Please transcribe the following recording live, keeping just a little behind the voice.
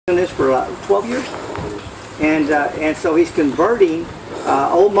for 12 years. And so he's converting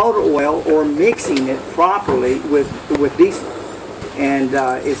old motor oil or mixing it properly with diesel. And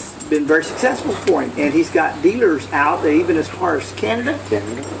it's been very successful for him. And he's got dealers out, even as far as Canada,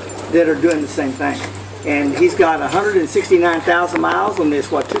 that are doing the same thing. And he's got 169,000 miles on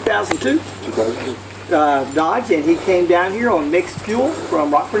this, what, 2002? 2002. Dodge, and he came down here on mixed fuel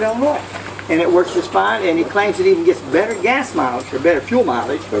from Rockford, Illinois. And it works just fine, and he claims it even gets better gas mileage, or better fuel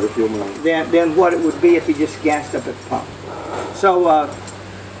mileage, than what it would be if he just gassed up at the pump. So,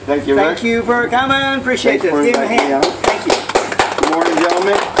 thank you, thank you for coming. Appreciate this. Give him a hand. Thank you. Good morning,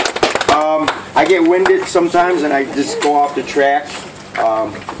 gentlemen. I get winded sometimes, and I just go off the track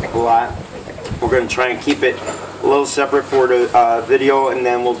a lot. We're going to try and keep it a little separate for the video, and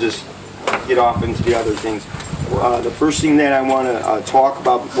then we'll just get off into the other things. The first thing that I want to talk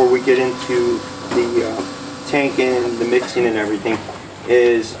about before we get into the tanking, the mixing and everything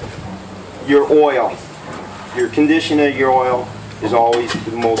is your oil. Your condition of your oil is always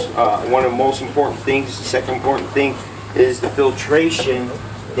the most, one of the most important things. The second important thing is the filtration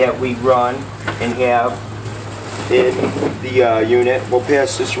that we run and have in the unit. We'll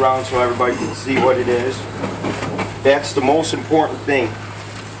pass this around so everybody can see what it is. That's the most important thing.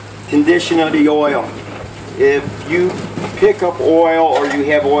 Condition of the oil. If you pick up oil or you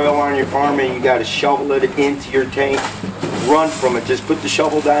have oil on your farm and you got to shovel it into your tank, run from it. Just put the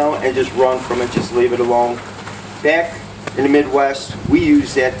shovel down and just run from it. Just leave it alone. Back in the Midwest, we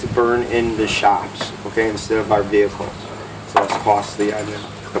use that to burn in the shops, okay, instead of our vehicles. So it's costly on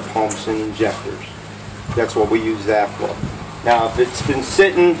the pumps and injectors. That's what we use that for. Now, if it's been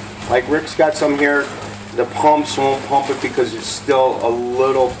sitting, like Rick's got some here, the pumps won't pump it because it's still a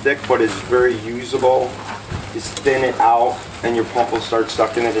little thick, but it's very usable. Just thin it out, and your pump will start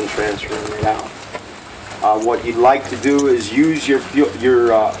sucking it and transferring it out. What you'd like to do is use your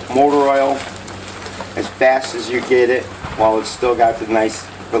motor oil as fast as you get it, while it's still got the nice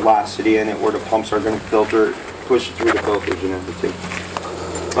velocity in it, where the pumps are going to filter it, push it through the filters and everything.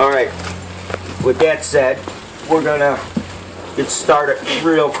 All right. With that said, we're gonna get started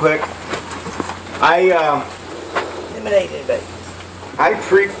real quick. I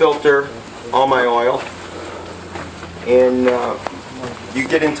pre-filter all my oil, and you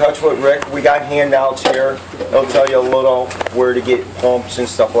get in touch with Rick. We got handouts here. They'll tell you a little where to get pumps and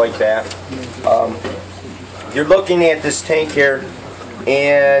stuff like that. You're looking at this tank here,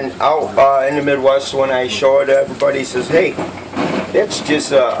 and out in the Midwest, when I show it to everybody, he says, "Hey, that's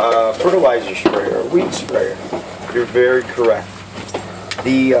just a fertilizer sprayer, a weed sprayer." You're very correct.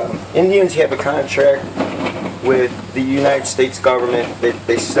 The Indians have a contract with the United States government that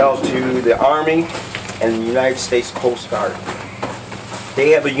they sell to the Army and the United States Coast Guard. They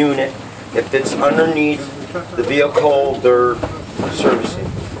have a unit that fits underneath the vehicle they're servicing.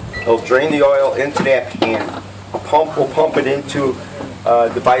 They'll drain the oil into that can. A pump will pump it into a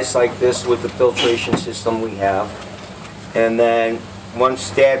device like this with the filtration system we have. And then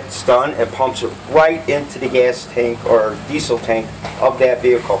once that's done, it pumps it right into the gas tank or diesel tank of that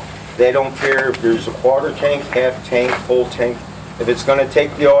vehicle. They don't care if there's a quarter tank, half tank, full tank. If it's going to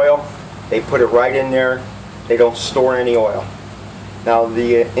take the oil, they put it right in there. They don't store any oil. Now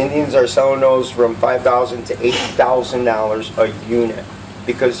the Indians are selling those from $5,000 to $80,000 a unit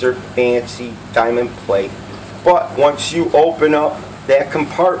because they're fancy diamond plate. But once you open up that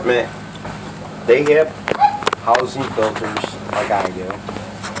compartment, they have housing filters like I do.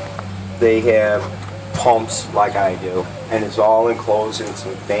 They have pumps like I do, and it's all enclosed in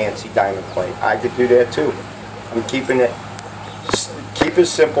some fancy diamond plate. I could do that too. I'm keeping it, keep it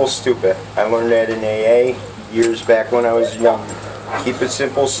simple, stupid. I learned that in AA years back when I was young. Keep it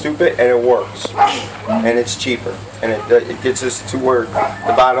simple, stupid, and it works. And it's cheaper. And it gets us to where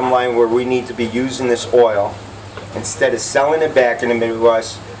the bottom line where we need to be using this oil. Instead of selling it back in the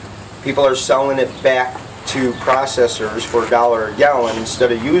Midwest, people are selling it back to processors for $1 a gallon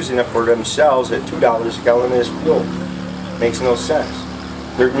instead of using it for themselves at $2 a gallon as fuel. Makes no sense.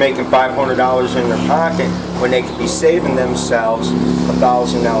 They're making $500 in their pocket when they could be saving themselves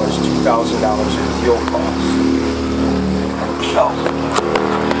 $1,000, $2,000 in fuel costs. So,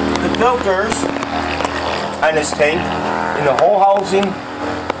 the filters on this tank, in the whole housing,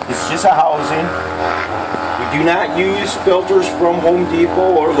 it's just a housing. We do not use filters from Home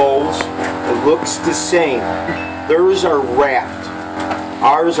Depot or Lowe's. It looks the same. Theirs are wrapped.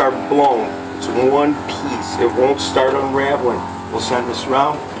 Ours are blown. It's one piece. It won't start unraveling. We'll send this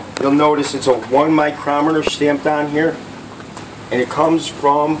around. You'll notice it's a 1 micrometer stamped on here, and it comes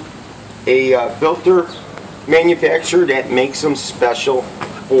from a filter manufacturer that makes them special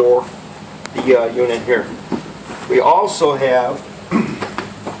for the unit here. We also have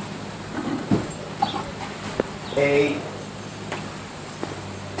a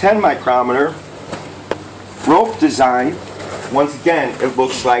 10 micrometer rope design. Once again, it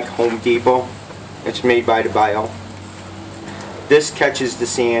looks like Home Depot. It's made by DeBio. This catches the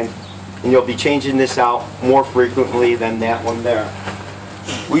sand, and you'll be changing this out more frequently than that one there.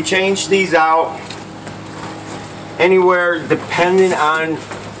 We change these out anywhere depending on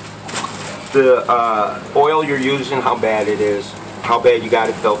the oil you're using, how bad it is, how bad you got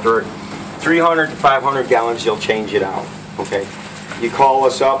to filter it. 300 to 500 gallons, you'll change it out. Okay. You call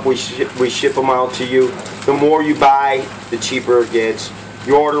us up, we ship them out to you. The more you buy, the cheaper it gets.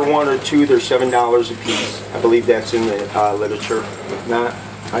 You order 1 or 2, they're $7 a piece. I believe that's in the literature. If not,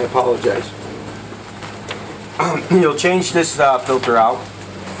 I apologize. You'll change this filter out.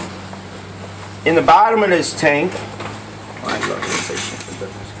 In the bottom of this tank,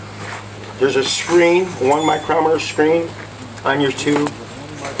 there's a screen, 1 micrometer screen on your tube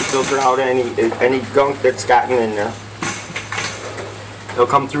to filter out any gunk that's gotten in there. It'll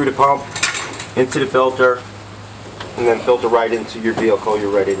come through the pump, into the filter, and then filter right into your vehicle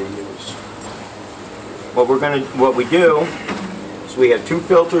you're ready to use. What we do is we have 2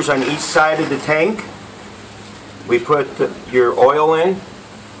 filters on each side of the tank. We put your oil in.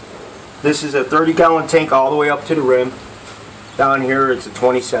 This is a 30-gallon tank all the way up to the rim. Down here it's a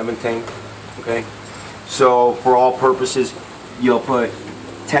 27 tank. Okay, so for all purposes, you'll put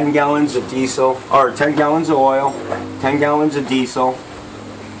 10 gallons of diesel, or 10 gallons of oil, 10 gallons of diesel.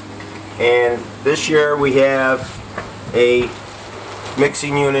 And this year we have a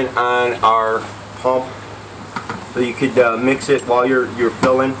mixing unit on our pump, so you could mix it while you're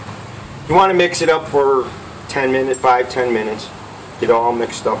filling. You want to mix it up for 10 minutes, 5-10 minutes, get it all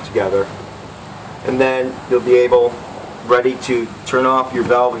mixed up together, and then you'll be ready to turn off your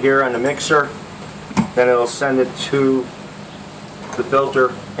valve here on the mixer. Then it'll send it to the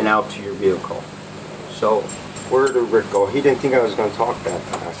filter and out to your vehicle. So where did Rick go? He didn't think I was going to talk that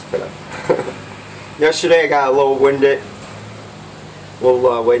fast today. Yesterday I got a little winded.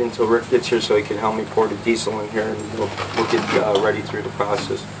 We'll wait until Rick gets here so he can help me pour the diesel in here, and we'll get ready through the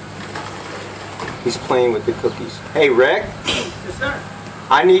process. He's playing with the cookies. Hey Rick. Yes, sir.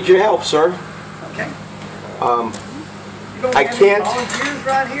 I need your help, sir. Okay. I can't. Volunteers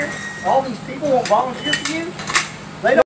right here? All these people won't volunteer for you?